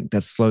something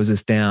that slows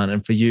us down.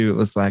 And for you, it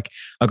was like,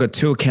 I've got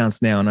 2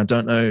 accounts now and I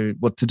don't know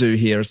what to do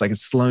here. It's like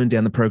it's slowing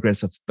down the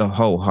progress of the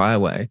whole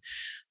highway.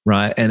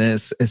 Right. And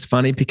it's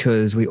funny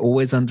because we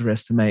always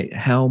underestimate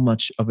how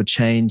much of a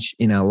change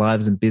in our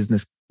lives and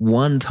business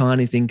one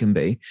tiny thing can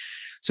be.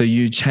 So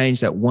you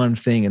change that one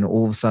thing and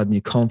all of a sudden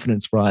your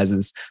confidence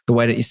rises, the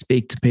way that you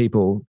speak to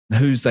people,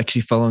 who's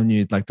actually following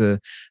you, like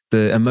the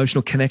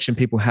emotional connection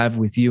people have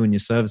with you and your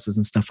services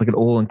and stuff, like it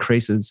all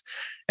increases.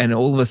 And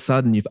all of a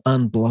sudden you've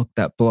unblocked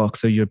that block.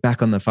 So you're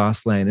back on the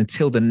fast lane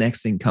until the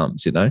next thing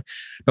comes, you know,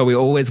 but we're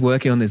always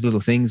working on these little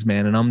things,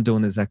 man. And I'm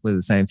doing exactly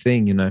the same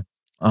thing, you know.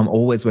 I'm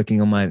always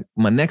working on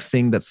my next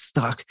thing that's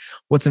stuck.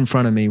 What's in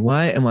front of me?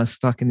 Why am I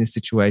stuck in this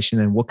situation?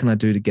 And what can I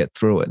do to get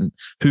through it? And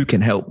who can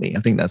help me?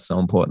 I think that's so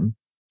important.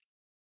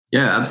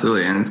 Yeah,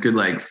 absolutely. And it's good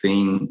like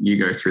seeing you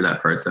go through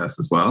that process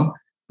as well.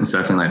 It's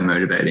definitely like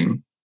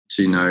motivating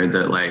to know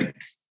that like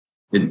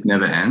it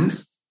never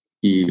ends.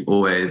 You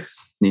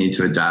always need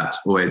to adapt,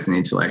 always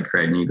need to like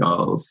create new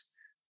goals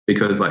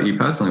because like you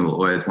personally will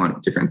always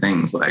want different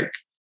things. Like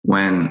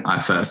when I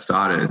first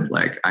started,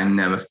 like I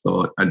never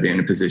thought I'd be in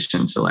a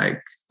position to like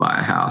buy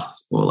a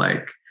house or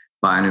like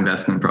buy an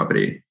investment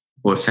property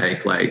or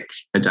take like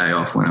a day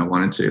off when I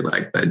wanted to.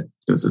 Like that,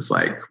 it was just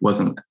like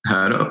wasn't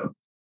heard of.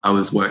 I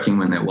was working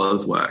when there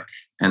was work,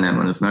 and then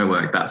when there's no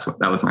work,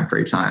 that was my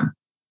free time.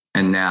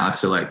 And now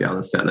to like be able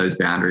to set those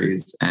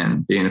boundaries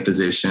and be in a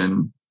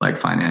position like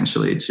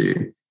financially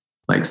to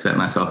like set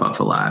myself up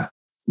for life.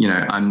 You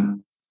know,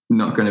 I'm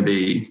not going to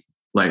be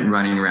like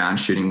running around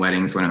shooting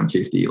weddings when I'm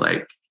 50.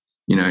 Like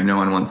no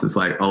one wants this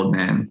like old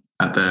man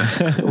at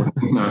the,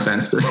 no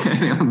offense to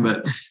anyone,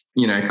 but,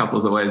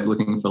 couples always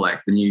looking for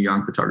like the new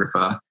young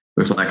photographer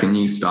with like a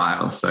new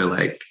style. So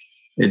like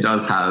it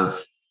does have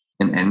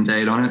an end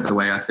date on it, the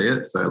way I see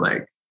it. So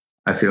like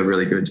I feel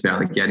really good to be able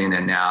to get in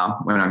there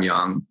now when I'm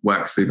young,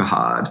 work super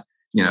hard.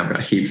 I've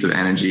got heaps of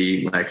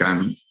energy. Like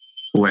I'm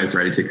always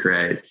ready to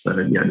create. So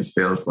yeah, it just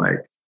feels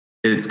like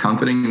it's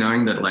comforting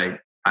knowing that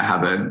like I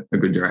have a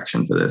good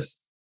direction for this.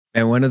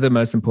 And one of the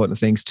most important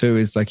things too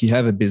is like you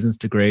have a business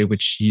degree,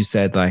 which you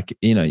said like,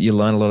 you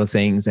learn a lot of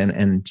things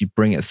and you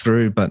bring it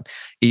through. But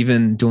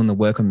even doing the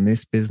work on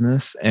this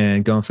business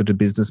and going through the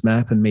business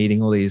map and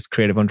meeting all these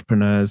creative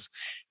entrepreneurs,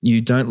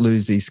 you don't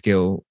lose these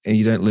skills and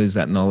you don't lose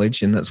that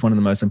knowledge. And that's one of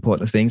the most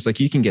important things.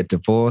 Like you can get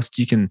divorced,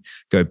 you can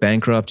go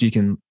bankrupt, you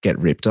can get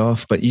ripped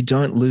off, but you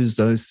don't lose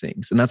those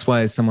things. And that's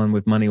why someone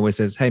with money always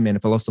says, hey man,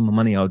 if I lost all my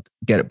money, I'll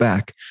get it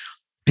back,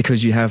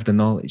 because you have the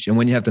knowledge. And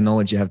when you have the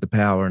knowledge, you have the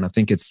power. And I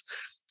think it's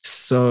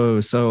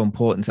so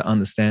important to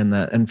understand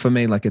that. And for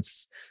me, like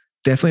it's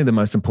definitely the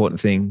most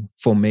important thing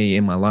for me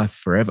in my life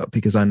forever,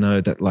 because I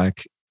know that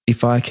like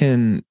if I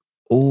can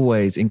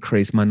always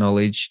increase my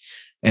knowledge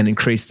and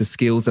increase the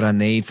skills that I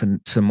need for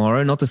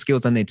tomorrow, not the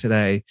skills I need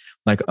today,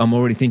 like I'm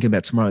already thinking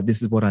about tomorrow,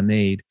 this is what I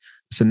need.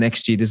 So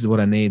next year, this is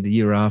what I need, the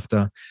year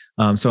after.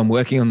 So I'm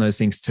working on those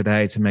things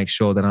today to make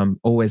sure that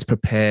I'm always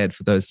prepared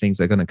for those things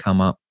that are going to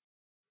come up.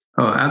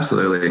 Oh,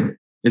 absolutely.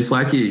 It's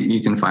like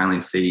you can finally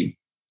see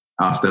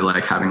after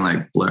like having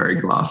like blurry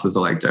glasses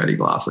or like dirty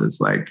glasses,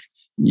 like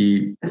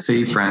you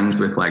see friends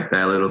with like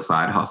their little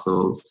side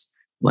hustles,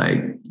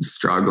 like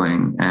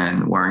struggling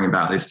and worrying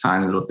about these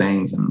tiny little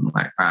things. And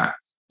like,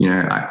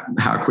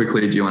 how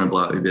quickly do you want to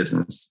blow up your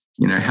business?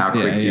 How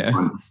quick do you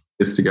want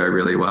this to go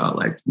really well?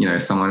 Like,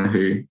 someone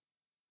who,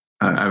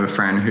 I have a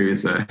friend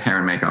who's a hair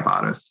and makeup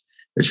artist,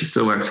 but she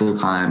still works full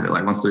time, but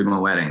like wants to do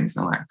more weddings.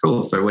 I'm like,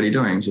 cool. So what are you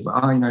doing? She's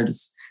like,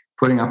 just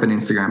putting up an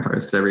Instagram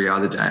post every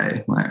other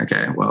day. I'm like,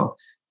 okay, well,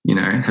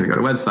 have you got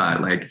a website?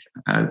 Like,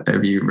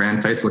 have you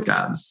ran Facebook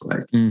ads?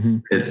 Like,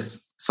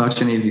 It's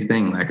such an easy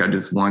thing. Like, I've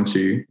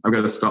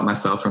got to stop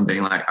myself from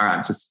being like, all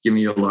right, just give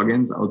me your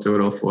logins. I'll do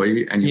it all for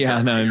you. And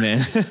I know, man.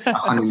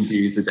 100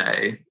 views a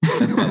day.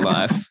 That's my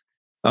life.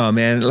 Oh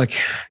man.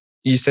 Like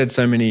you said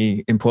so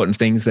many important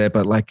things there,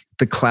 but like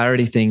the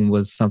clarity thing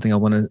was something I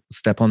want to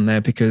step on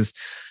there, because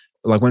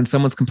like when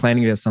someone's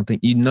complaining about something,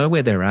 you know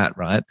where they're at,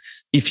 right?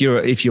 If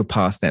you're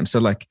past them. So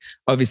like,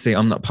 obviously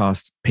I'm not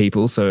past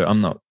people, so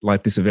I'm not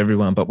like this with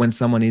everyone. But when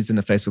someone is in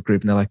a Facebook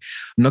group and they're like,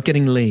 I'm not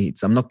getting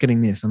leads, I'm not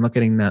getting this, I'm not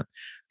getting that.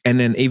 And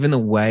then even the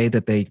way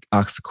that they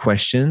ask the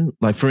question,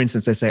 like for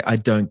instance, they say, I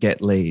don't get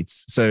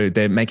leads. So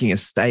they're making a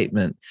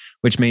statement,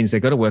 which means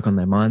they've got to work on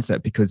their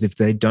mindset, because if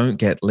they don't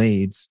get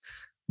leads,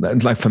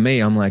 like for me,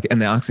 I'm like,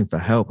 and they're asking for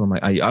help. I'm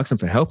like, are you asking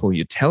for help or are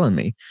you telling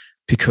me?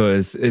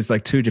 Because it's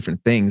like two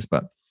different things.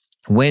 But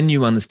when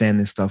you understand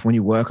this stuff, when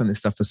you work on this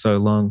stuff for so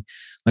long,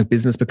 like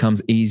business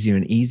becomes easier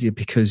and easier,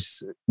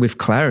 because with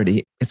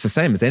clarity, it's the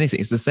same as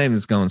anything. It's the same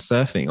as going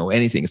surfing or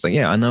anything. It's like,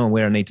 yeah, I know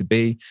where I need to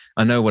be.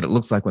 I know what it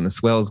looks like when the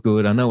swell's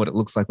good. I know what it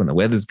looks like when the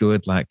weather's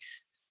good. Like,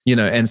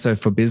 and so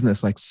for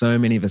business, like so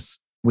many of us,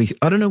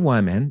 I don't know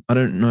why, man. I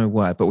don't know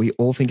why, but we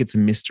all think it's a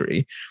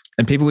mystery.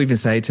 And people even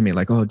say to me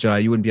like, oh, Jai,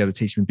 you wouldn't be able to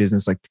teach me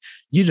business. Like,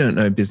 you don't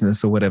know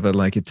business or whatever.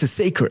 Like, it's a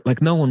secret.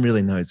 Like, no one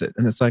really knows it.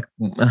 And it's like,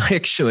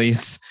 actually,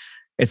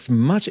 it's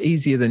much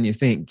easier than you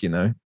think,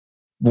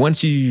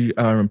 Once you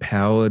are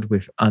empowered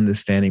with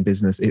understanding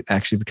business, it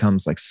actually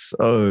becomes like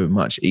so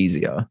much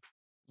easier.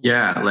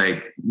 Yeah,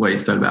 like what you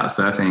said about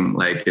surfing,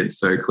 like it's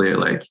so clear.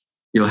 Like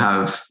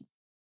I'll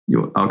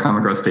come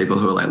across people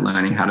who are like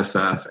learning how to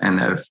surf, and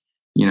they've,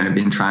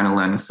 been trying to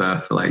learn to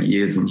surf for like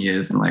years and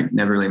years and like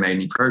never really made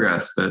any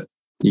progress. But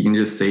you can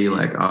just see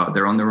like, oh,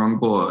 they're on the wrong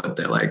board.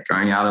 They're like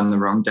going out on the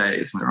wrong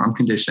days, in the wrong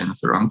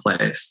conditions, the wrong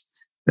place.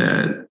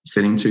 They're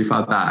sitting too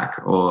far back,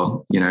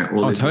 or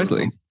all this.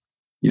 Totally.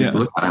 You just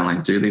look at them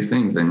like, do these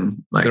things, and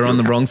like they're on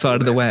the wrong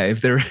side of the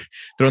wave. They're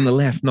on the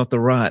left, not the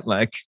right.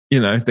 Like,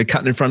 they're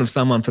cutting in front of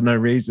someone for no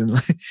reason.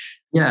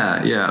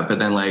 Yeah. But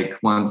then like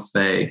once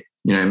they,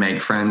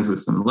 make friends with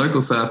some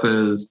local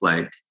surfers,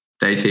 like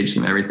they teach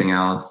them everything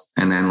else,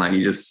 and then like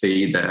you just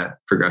see their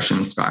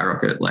progression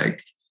skyrocket.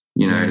 Like,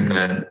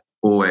 they're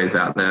always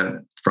out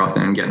there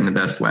frothing and getting the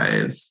best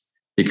waves,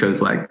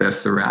 because like they're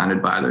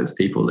surrounded by those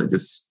people that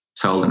just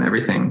tell them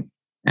everything.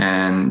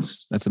 And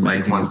that's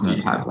amazing. Like, once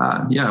you have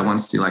that,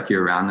 once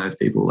you're around those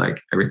people,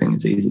 like everything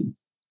is easy.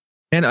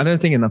 And I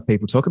don't think enough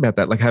people talk about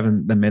that, like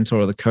having the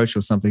mentor or the coach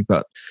or something.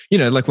 But,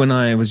 like when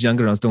I was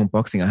younger and I was doing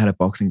boxing, I had a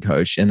boxing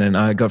coach, and then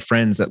I got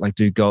friends that like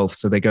do golf.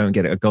 So they go and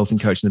get a golfing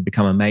coach and they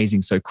become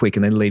amazing so quick,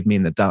 and they leave me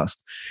in the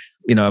dust.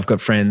 I've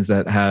got friends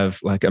that have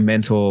like a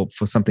mentor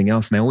for something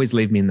else, and they always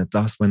leave me in the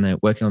dust when they're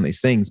working on these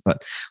things.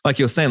 But like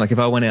you're saying, like if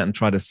I went out and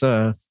tried to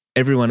surf,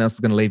 everyone else is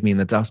going to leave me in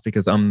the dust,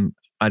 because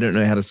I don't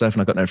know how to surf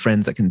and I've got no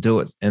friends that can do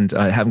it, and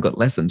I haven't got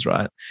lessons,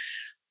 right?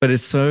 But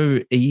it's so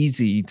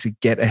easy to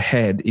get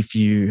ahead if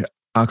you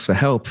ask for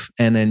help,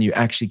 and then you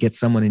actually get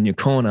someone in your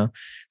corner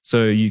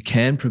so you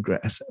can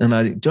progress. And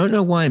I don't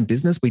know why in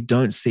business we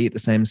don't see it the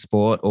same as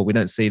sport, or we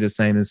don't see it the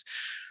same as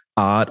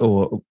art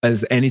or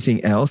as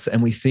anything else.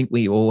 And we think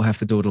we all have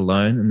to do it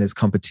alone, and there's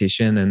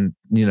competition, and,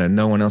 you know,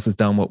 no one else has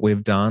done what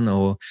we've done.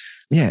 Or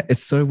yeah,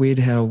 it's so weird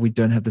how we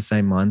don't have the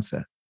same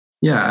mindset.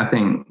 Yeah, I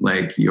think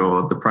like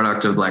you're the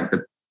product of like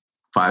the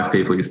 5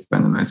 people you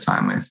spend the most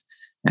time with.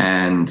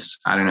 And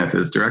I don't know if it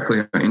was directly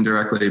or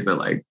indirectly, but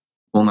like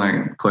all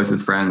my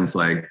closest friends,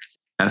 like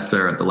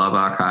Esther at the Love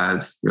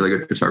Archives, really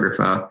good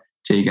photographer,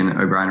 Tegan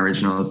O'Brien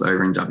Originals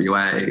over in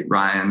WA,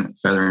 Ryan at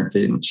Feather and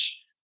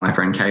Finch, my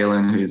friend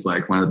Kaylin, who's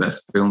like one of the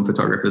best film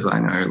photographers I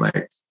know.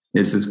 Like,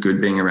 it's just good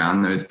being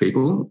around those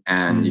people,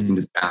 and you can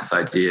just bounce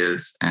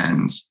ideas,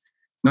 and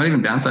not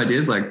even bounce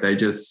ideas. Like you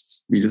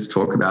just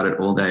talk about it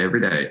all day, every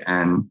day.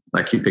 And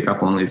like you pick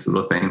up on these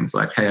little things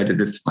like, hey, I did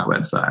this to my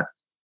website.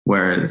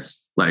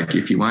 Whereas like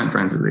if you weren't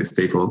friends with these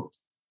people,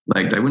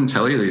 like they wouldn't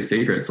tell you these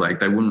secrets.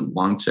 Like they wouldn't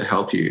want to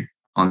help you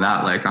on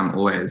that. Like I'm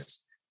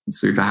always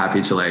super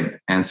happy to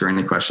like answer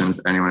any questions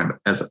anyone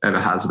ever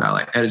has about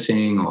like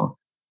editing or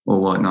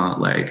whatnot.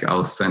 Like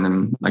I'll send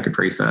them like a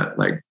preset,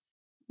 like,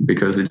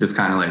 because it just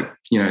kind of like,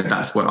 you know,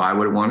 that's what I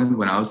would have wanted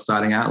when I was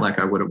starting out. Like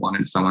I would have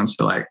wanted someone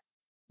to like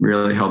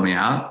really help me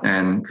out.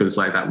 And because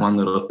like that one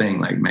little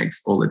thing like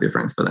makes all the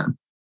difference for them.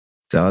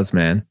 Does,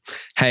 man.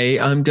 Hey,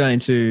 I'm going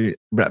to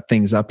wrap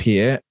things up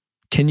here.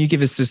 Can you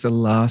give us just a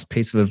last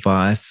piece of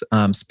advice,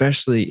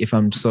 especially if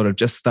I'm sort of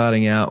just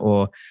starting out,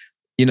 or,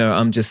 you know,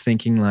 I'm just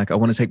thinking like, I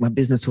want to take my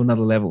business to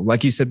another level.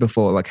 Like you said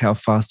before, like how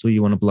fast do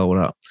you want to blow it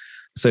up?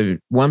 So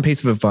one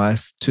piece of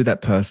advice to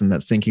that person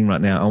that's thinking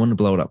right now, I want to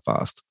blow it up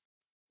fast.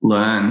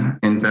 Learn,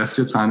 invest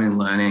your time in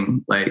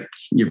learning. Like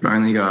you've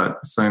only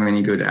got so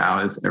many good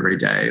hours every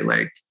day.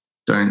 Like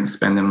don't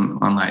spend them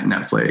on like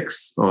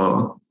Netflix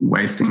or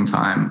wasting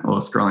time or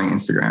scrolling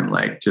Instagram.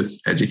 Like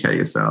just educate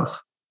yourself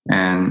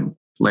and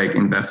like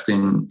invest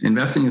in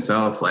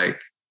yourself. Like,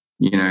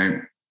 you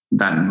know,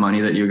 that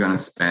money that you're going to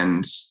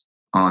spend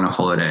on a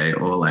holiday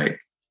or like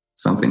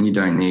something you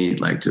don't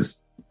need, like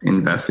just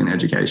invest in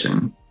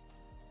education.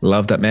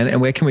 Love that, man.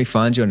 And where can we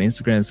find you on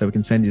Instagram so we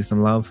can send you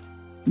some love?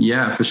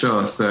 Yeah, for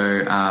sure.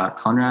 So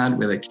Conrad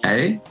with a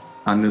K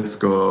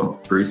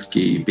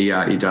 _Brewski,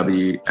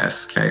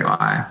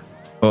 BREWSKI.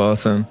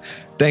 Awesome.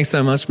 Thanks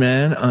so much,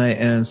 man. I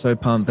am so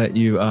pumped that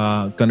you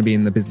are going to be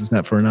in the Business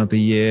Map for another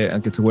year. I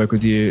get to work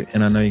with you,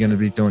 and I know you're going to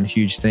be doing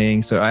huge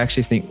things. So I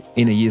actually think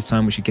in a year's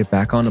time, we should get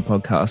back on a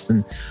podcast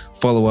and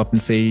follow up and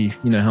see,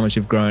 you know, how much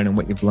you've grown and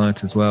what you've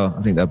learned as well.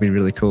 I think that'd be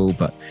really cool.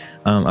 But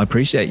I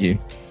appreciate you.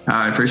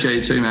 I appreciate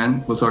you too,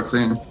 man. We'll talk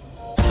soon.